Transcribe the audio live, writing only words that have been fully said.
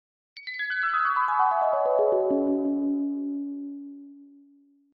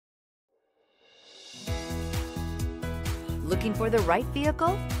Looking for the right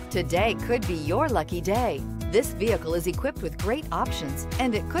vehicle? Today could be your lucky day. This vehicle is equipped with great options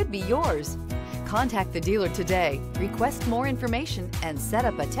and it could be yours. Contact the dealer today, request more information, and set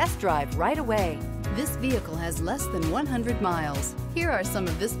up a test drive right away. This vehicle has less than 100 miles. Here are some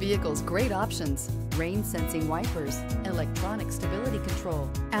of this vehicle's great options: rain sensing wipers, electronic stability control,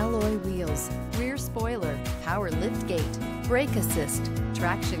 alloy wheels, rear spoiler, power lift gate, brake assist,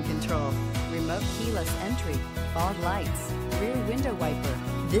 traction control, remote keyless entry, fog lights, rear window wiper.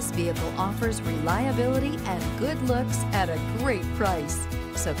 This vehicle offers reliability and good looks at a great price.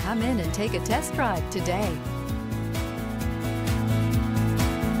 So come in and take a test drive today.